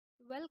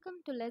Welcome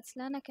to Let's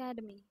Learn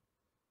Academy.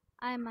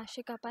 I am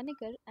Ashika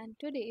Panikar and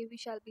today we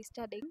shall be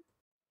studying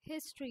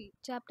History,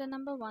 Chapter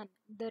number 1,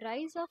 The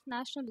Rise of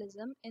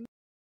Nationalism in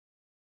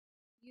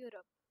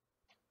Europe.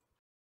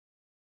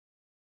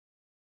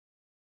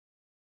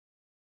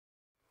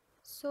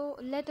 So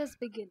let us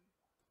begin.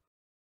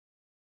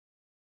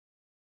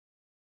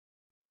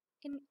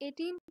 In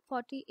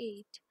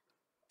 1848,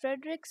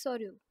 Frederick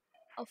Soru,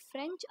 a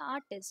French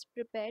artist,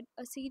 prepared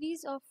a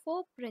series of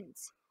four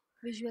prints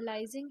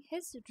visualizing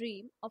his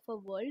dream of a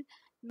world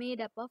made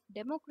up of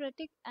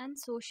democratic and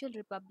social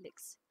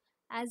republics,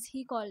 as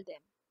he called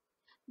them.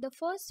 The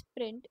first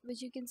print,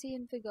 which you can see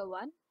in figure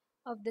 1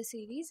 of the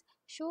series,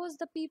 shows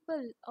the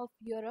people of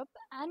Europe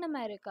and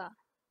America,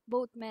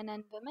 both men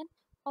and women,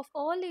 of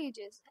all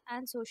ages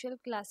and social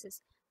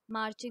classes,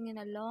 marching in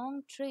a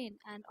long train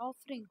and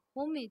offering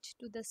homage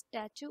to the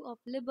Statue of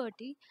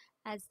Liberty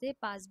as they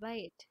pass by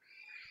it.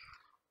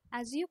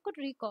 As you could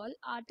recall,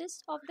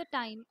 artists of the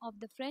time of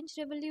the French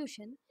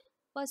Revolution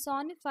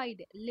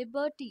personified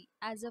liberty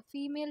as a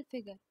female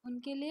figure.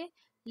 उनके लिए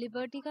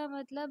liberty का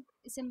मतलब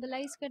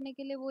symbolize करने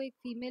के लिए वो एक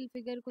female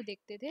figure को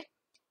देखते थे.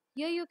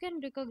 Here you can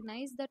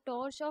recognize the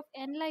torch of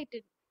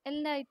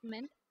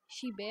enlightenment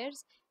she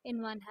bears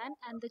in one hand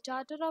and the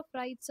Charter of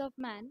Rights of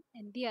Man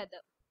in the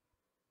other.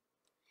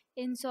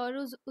 In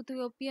Soros'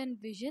 Ethiopian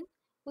vision,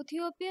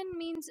 Ethiopian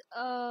means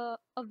a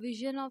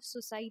vision of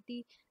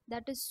society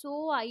that is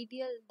so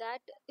ideal that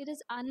it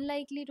is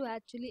unlikely to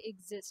actually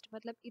exist.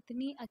 मतलब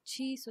इतनी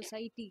अच्छी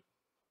society,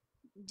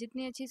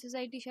 जितनी अच्छी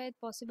society शायद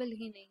possible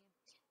ही नहीं है.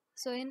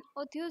 So in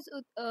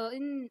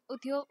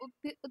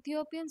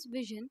Ethiopian's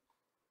vision,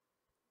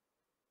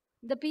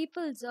 the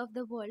peoples of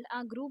the world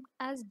are grouped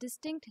as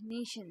distinct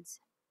nations,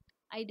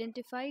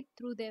 identified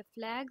through their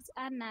flags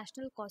and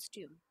national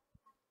costume.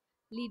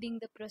 Leading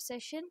the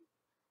procession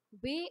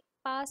way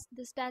past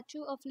the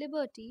Statue of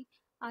Liberty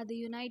are the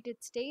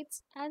United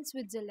States and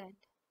Switzerland,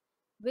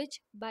 which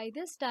by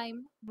this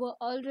time were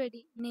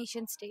already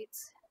nation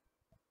states.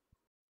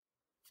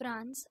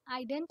 France,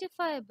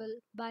 identifiable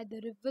by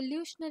the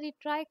revolutionary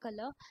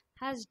tricolor,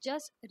 has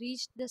just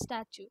reached the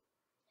statue.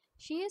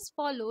 She is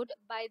followed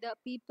by the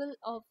people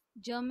of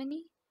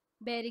Germany,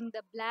 bearing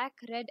the black,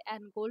 red,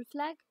 and gold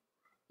flag.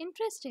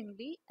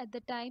 Interestingly, at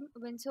the time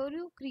when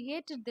Soru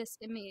created this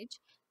image,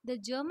 the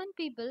German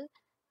people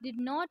did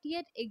not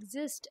yet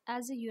exist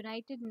as a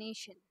united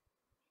nation.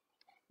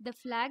 The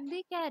flag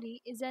they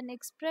carry is an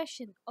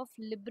expression of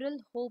liberal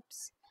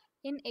hopes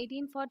in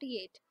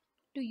 1848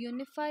 to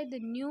unify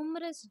the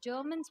numerous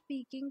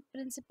German-speaking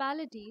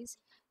principalities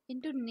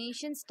into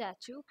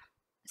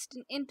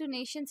into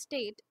nation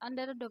state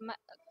under a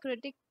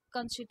democratic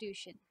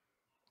constitution.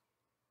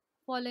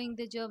 Following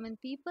the German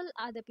people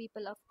are the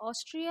people of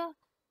Austria,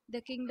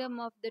 the kingdom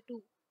of the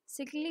two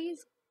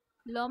Sicilies,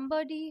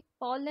 Lombardy,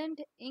 Poland,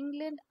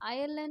 England,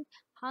 Ireland,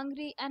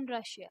 Hungary, and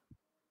Russia.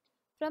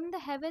 From the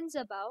heavens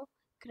above,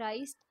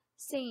 Christ,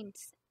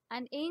 saints,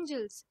 and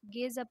angels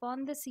gaze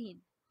upon the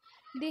scene.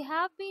 They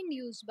have been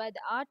used by the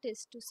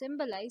artist to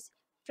symbolize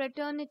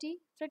fraternity.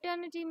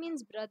 Fraternity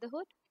means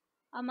brotherhood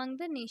among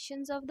the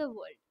nations of the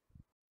world.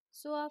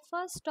 So, our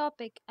first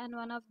topic and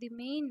one of the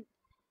main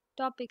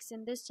topics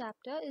in this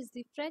chapter is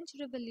the French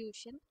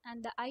Revolution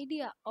and the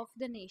idea of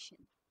the nation.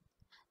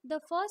 The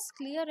first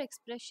clear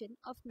expression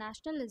of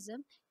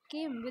nationalism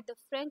came with the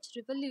French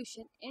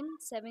Revolution in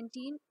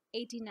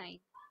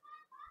 1789.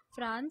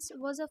 France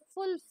was a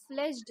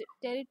full-fledged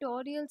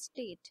territorial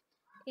state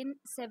in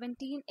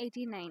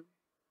 1789.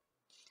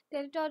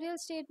 Territorial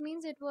state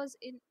means it was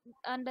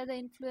under the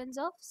influence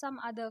of some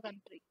other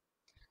country.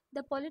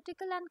 The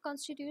political and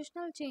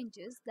constitutional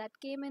changes that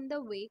came in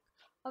the wake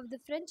of the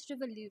French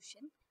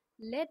Revolution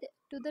led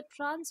to the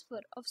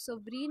transfer of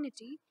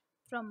sovereignty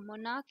from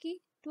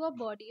monarchy to a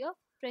body of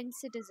French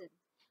citizens.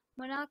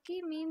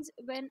 Monarchy means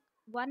when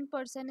one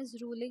person is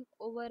ruling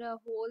over a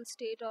whole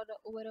state or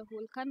over a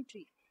whole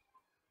country.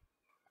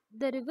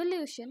 The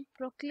revolution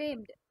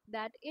proclaimed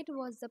that it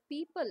was the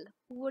people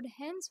who would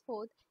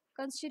henceforth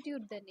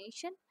constitute the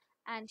nation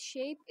and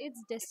shape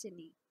its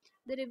destiny.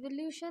 The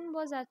revolution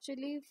was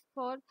actually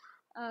for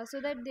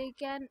so that they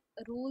can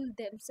rule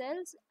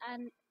themselves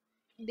and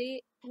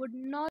they would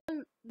no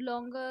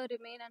longer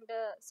remain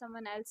under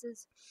someone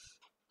else's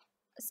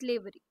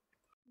slavery.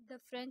 The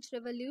French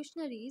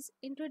revolutionaries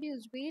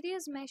introduced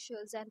various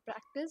measures and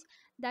practices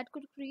that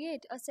could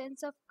create a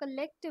sense of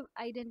collective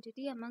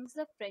identity amongst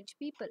the French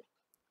people.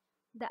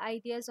 The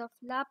ideas of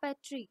la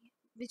patrie,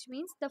 which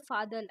means the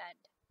fatherland,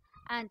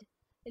 and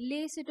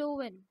les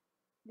citoyens,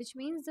 which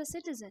means the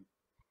citizen,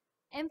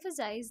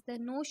 emphasize the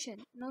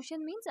notion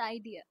means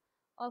idea,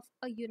 of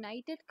a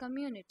united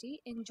community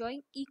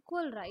enjoying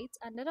equal rights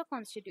under a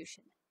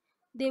constitution.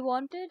 They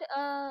wanted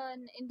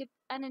an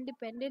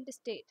independent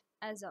state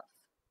as of.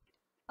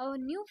 Our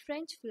new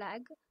French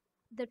flag,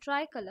 the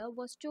tricolor,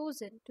 was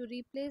chosen to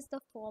replace the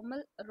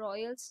formal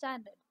royal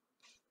standard.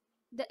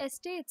 The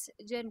Estates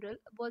General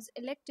was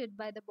elected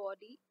by the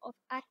body of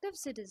active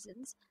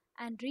citizens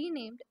and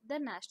renamed the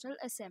National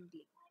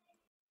Assembly.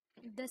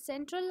 The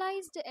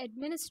centralized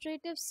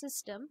administrative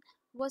system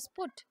was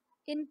put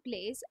in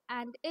place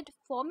and it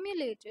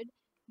formulated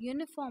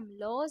uniform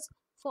laws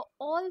for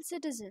all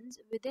citizens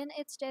within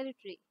its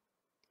territory.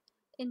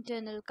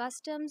 Internal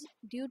customs,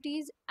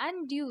 duties,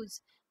 and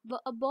dues were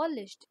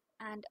abolished,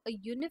 and a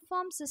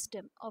uniform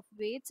system of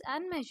weights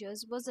and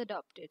measures was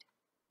adopted.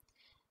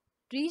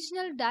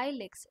 Regional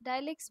dialects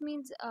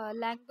means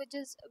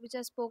languages which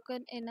are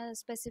spoken in a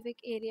specific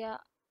area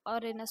or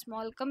in a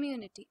small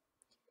community.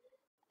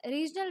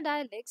 Regional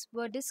dialects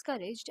were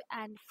discouraged,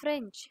 and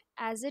French,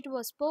 as it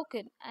was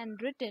spoken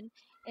and written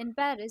in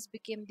Paris,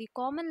 became the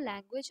common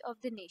language of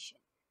the nation.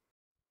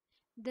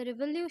 The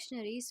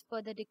revolutionaries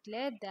further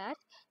declared that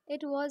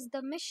it was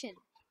the mission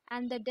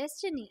and the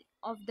destiny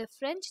of the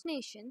French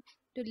nation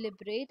to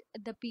liberate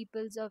the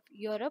peoples of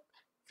Europe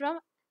from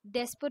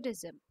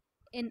despotism.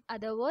 In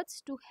other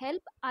words, to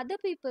help other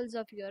peoples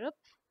of Europe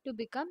to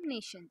become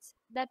nations.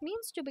 That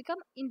means to become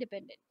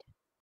independent.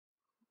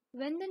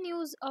 When the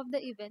news of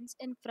the events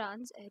in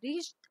France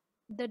reached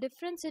the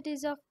different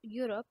cities of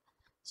Europe,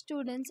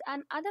 students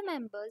and other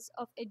members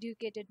of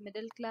educated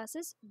middle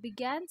classes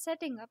began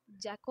setting up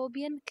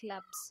Jacobean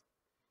clubs.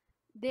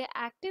 Their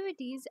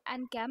activities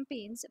and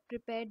campaigns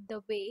prepared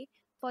the way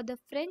for the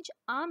French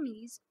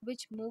armies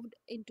which moved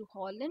into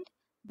Holland,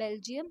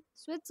 Belgium,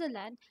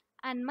 Switzerland,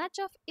 and much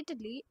of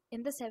Italy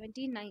in the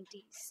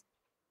 1790s.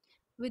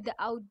 With the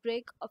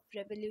outbreak of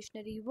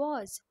revolutionary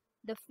wars,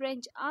 the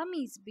French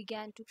armies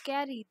began to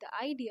carry the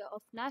idea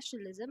of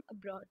nationalism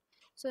abroad.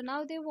 So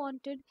now they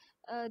wanted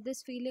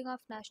this feeling of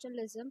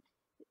nationalism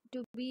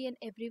to be in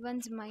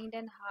everyone's mind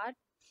and heart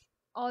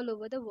all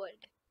over the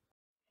world.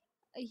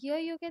 Here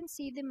you can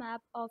see the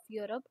map of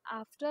Europe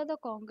after the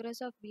Congress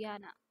of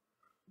Vienna,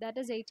 that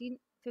is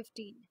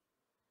 1815.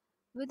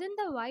 Within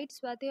the wide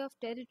swath of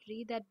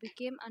territory that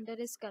became under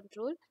his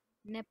control,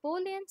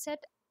 Napoleon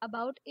set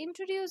about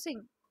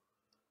introducing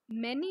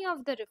many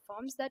of the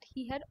reforms that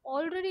he had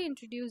already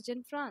introduced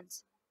in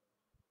France.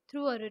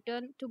 Through a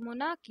return to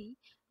monarchy,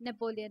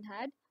 Napoleon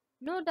had,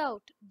 no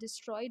doubt,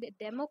 destroyed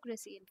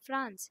democracy in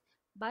France,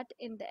 but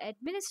in the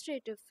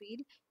administrative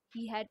field,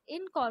 he had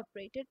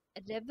incorporated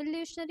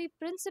revolutionary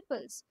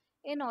principles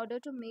in order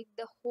to make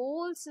the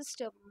whole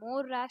system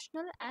more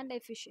rational and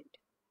efficient.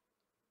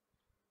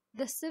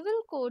 The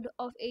Civil Code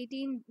of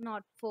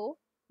 1804,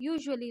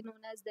 usually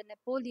known as the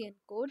Napoleon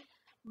Code,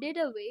 did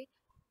away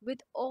with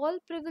all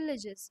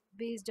privileges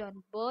based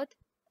on birth,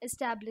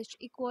 established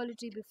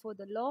equality before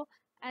the law,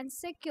 and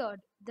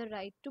secured the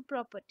right to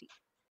property.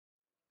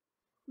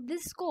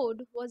 This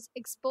code was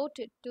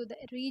exported to the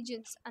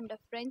regions under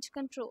French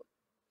control.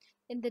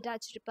 In the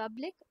Dutch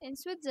Republic, in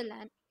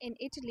Switzerland, in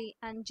Italy,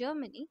 and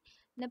Germany,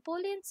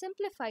 Napoleon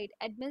simplified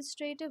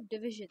administrative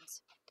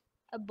divisions,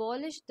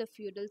 abolished the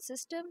feudal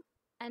system,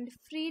 and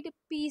freed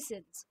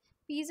peasants.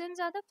 Peasants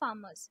are the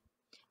farmers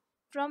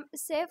from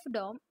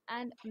serfdom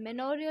and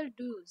manorial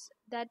dues.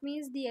 That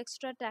means the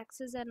extra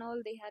taxes and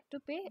all they had to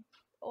pay.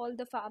 All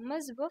the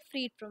farmers were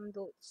freed from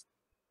those.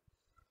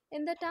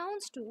 In the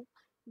towns too,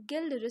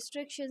 guild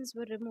restrictions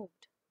were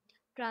removed.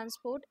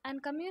 Transport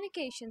and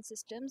communication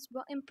systems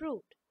were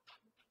improved.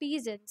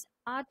 Peasants,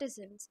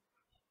 artisans,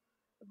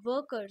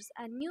 workers,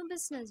 and new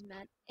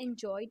businessmen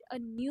enjoyed a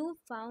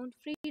newfound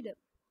freedom.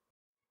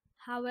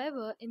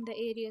 However, in the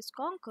areas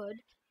conquered,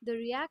 the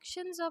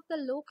reactions of the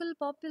local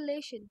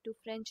population to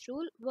French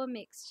rule were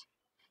mixed.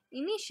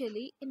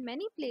 Initially, in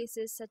many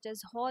places such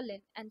as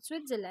Holland and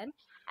Switzerland,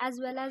 as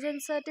well as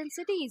in certain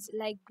cities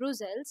like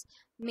Brussels,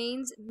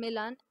 Mainz,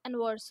 Milan, and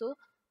Warsaw,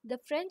 the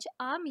French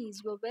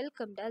armies were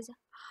welcomed as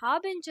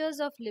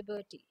harbingers of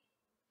liberty.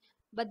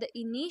 But the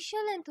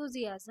initial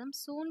enthusiasm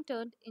soon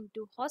turned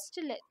into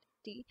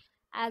hostility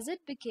as it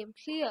became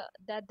clear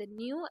that the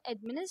new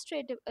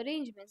administrative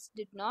arrangements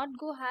did not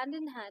go hand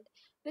in hand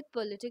with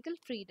political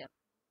freedom.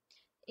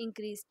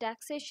 Increased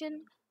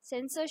taxation,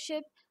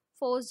 censorship,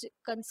 forced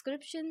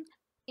conscription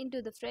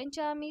into the French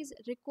armies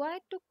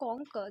required to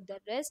conquer the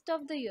rest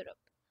of the Europe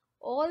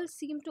all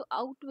seemed to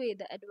outweigh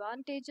the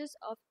advantages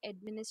of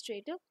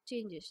administrative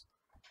changes.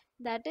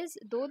 That is,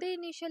 though they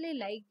initially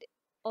liked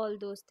all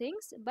those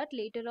things, but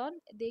later on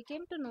they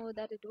came to know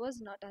that it was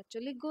not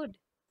actually good.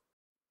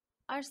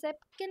 Our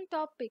second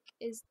topic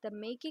is the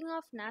making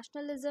of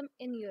nationalism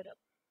in Europe.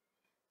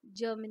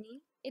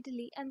 Germany,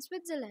 Italy, and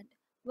Switzerland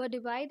were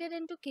divided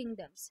into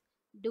kingdoms,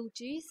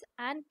 duchies,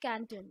 and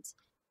cantons,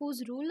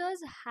 whose rulers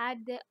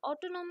had their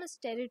autonomous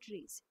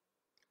territories.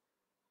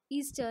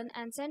 Eastern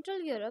and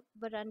Central Europe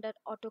were under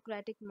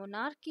autocratic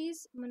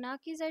monarchies.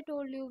 Monarchies, I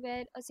told you,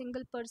 where a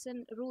single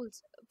person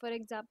rules, for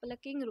example, a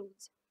king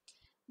rules,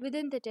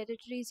 within the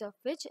territories of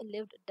which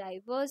lived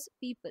diverse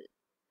people.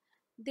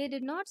 They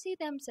did not see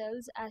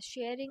themselves as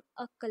sharing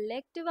a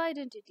collective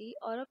identity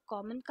or a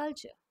common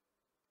culture.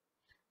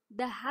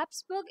 The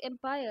Habsburg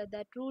Empire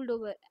that ruled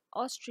over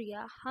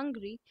Austria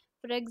Hungary,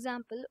 for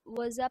example,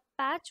 was a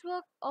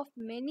patchwork of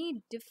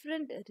many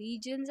different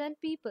regions and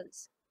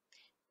peoples.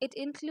 It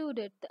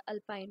included the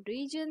Alpine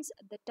regions,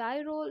 the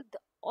Tyrol, the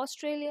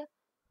Australia,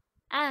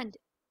 and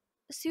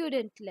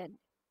Sudetenland,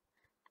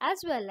 as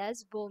well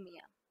as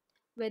Bohemia.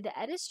 where the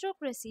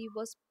aristocracy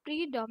was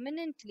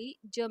predominantly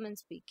German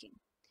speaking.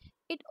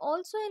 It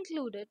also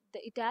included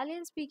the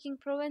Italian speaking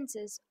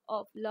provinces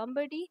of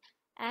Lombardy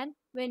and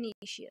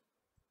Venetia.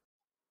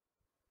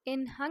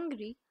 In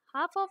Hungary,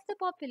 half of the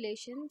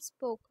population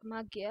spoke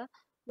Magyar,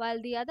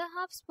 while the other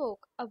half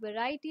spoke a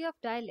variety of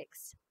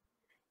dialects.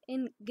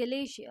 In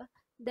Galicia,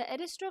 the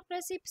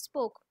aristocracy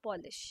spoke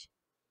Polish.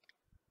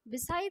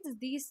 Besides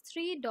these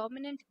three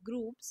dominant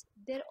groups,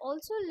 there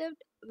also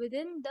lived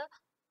within the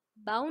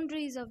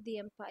boundaries of the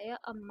empire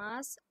a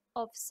mass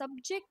of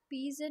subject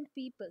peasant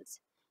peoples,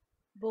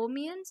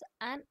 Bohemians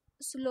and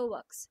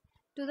Slovaks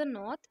to the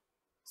north,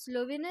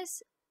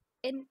 Slovenes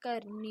in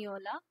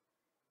Carniola,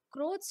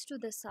 Croats to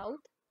the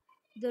south,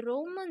 the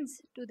Romans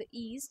to the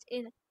east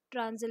in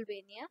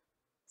Transylvania.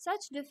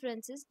 Such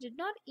differences did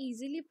not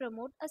easily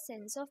promote a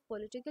sense of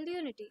political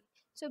unity.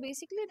 So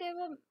basically, there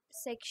were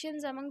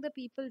sections among the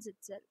peoples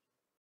itself.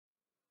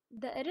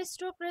 The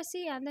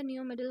aristocracy and the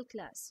new middle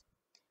class.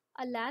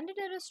 A landed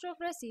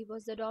aristocracy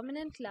was the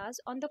dominant class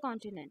on the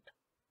continent.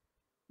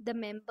 The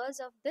members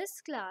of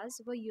this class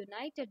were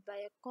united by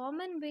a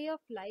common way of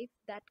life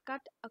that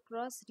cut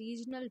across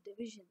regional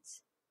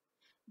divisions.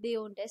 They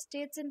owned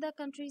estates in the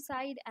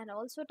countryside and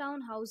also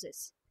town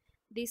houses.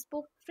 They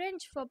spoke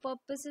French for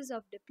purposes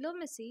of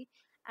diplomacy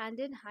and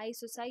in high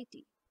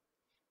society.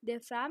 Their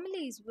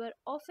families were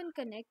often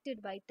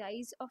connected by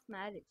ties of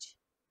marriage.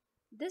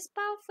 This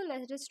powerful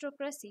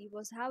aristocracy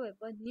was,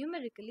 however,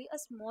 numerically a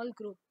small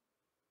group.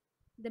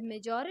 The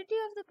majority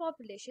of the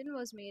population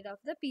was made of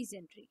the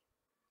peasantry.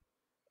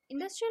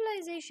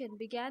 Industrialization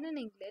began in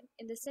England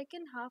in the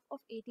second half of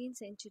 18th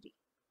century,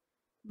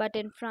 but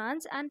in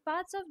France and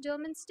parts of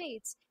German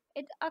states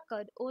it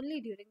occurred only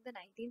during the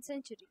 19th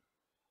century.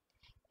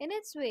 In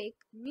its wake,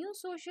 new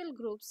social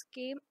groups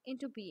came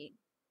into being.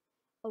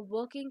 A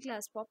working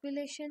class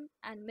population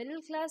and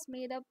middle class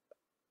made up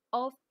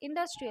of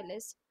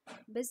industrialists,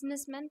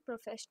 businessmen,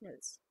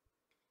 professionals.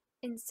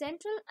 In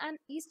Central and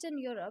Eastern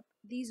Europe,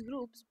 these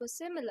groups were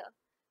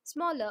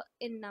smaller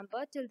in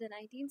number till the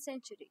 19th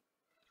century.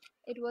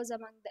 It was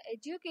among the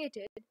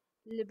educated,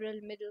 liberal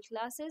middle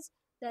classes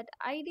that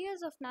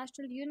ideas of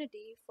national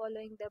unity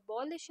following the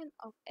abolition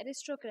of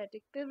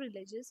aristocratic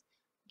privileges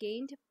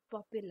gained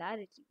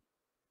popularity.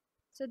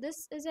 So,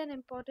 this is an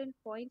important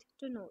point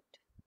to note.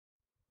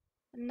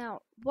 Now,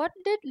 what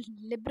did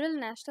liberal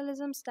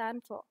nationalism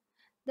stand for?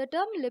 The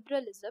term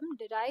liberalism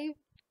derives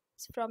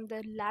from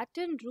the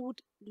Latin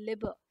root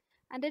liber,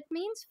 and it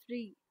means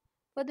free.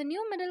 For the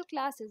new middle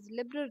classes,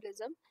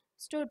 liberalism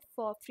stood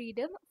for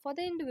freedom for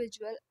the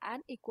individual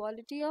and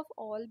equality of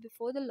all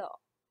before the law.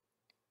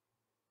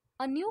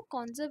 A new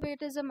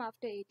conservatism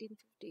after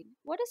 1815.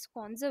 What is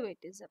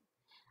conservatism?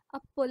 A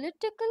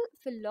political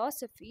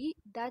philosophy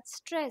that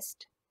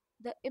stressed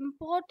the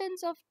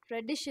importance of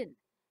tradition,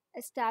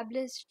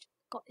 established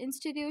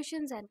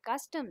institutions and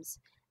customs,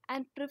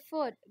 and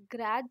preferred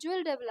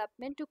gradual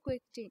development to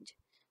quick change.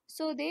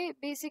 So they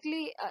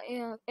basically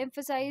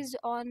emphasized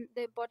on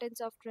the importance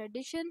of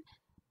tradition,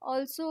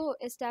 also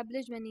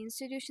established many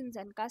institutions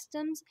and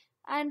customs,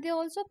 and they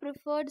also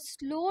preferred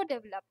slow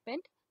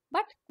development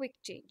but quick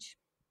change.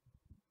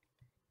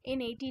 In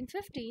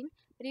 1815,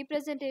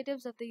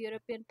 representatives of the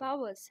European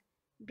powers,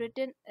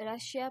 Britain,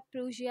 Russia,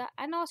 Prussia,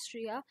 and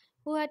Austria,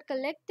 who had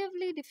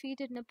collectively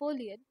defeated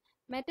Napoleon,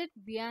 met at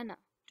Vienna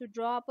to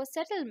draw up a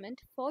settlement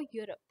for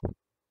Europe.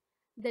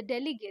 The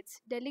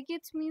delegates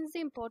means the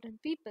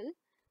important people,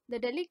 the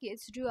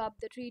delegates drew up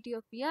the Treaty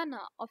of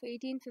Vienna of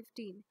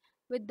 1815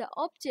 with the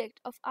object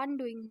of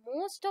undoing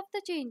most of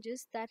the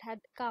changes that had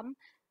come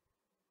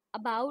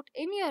about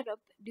in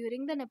Europe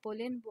during the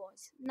Napoleon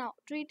Wars. Now,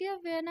 Treaty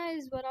of Vienna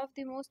is one of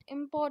the most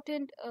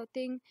important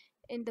thing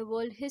in the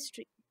world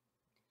history.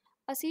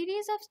 A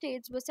series of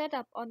states were set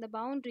up on the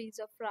boundaries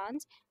of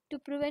France to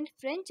prevent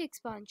French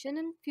expansion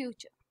in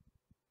future.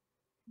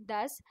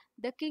 Thus,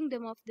 the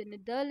Kingdom of the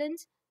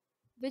Netherlands,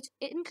 which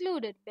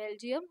included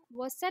Belgium,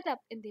 was set up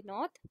in the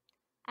north,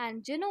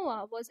 and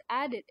Genoa was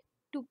added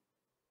to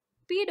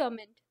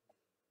Piedmont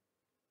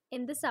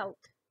in the south.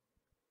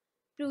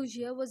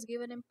 Prussia was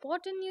given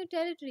important new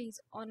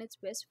territories on its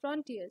west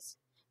frontiers.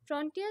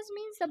 Frontiers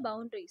means the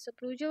boundary. So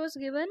Prussia was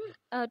given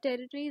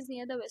territories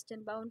near the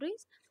western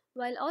boundaries,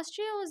 while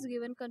Austria was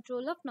given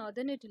control of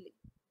northern Italy.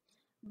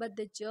 But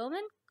the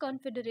German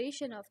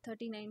Confederation of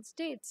 39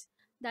 states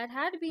that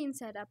had been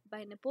set up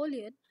by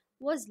Napoleon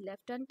was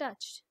left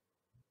untouched.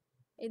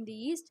 In the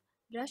east,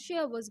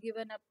 Russia was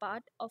given a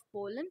part of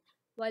Poland,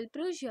 while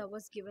Prussia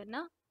was given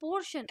a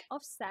portion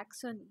of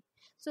Saxony.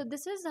 So,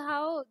 this is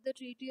how the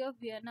Treaty of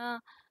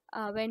Vienna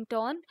went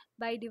on,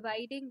 by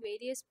dividing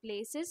various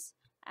places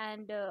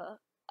and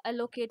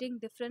allocating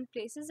different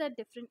places at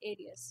different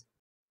areas.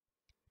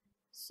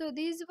 So,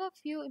 these were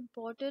few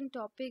important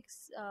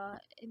topics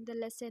in the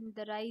lesson,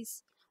 The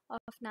Rise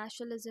of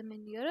Nationalism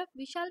in Europe.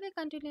 We shall be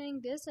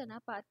continuing this in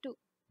our part 2.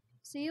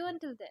 See you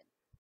until then.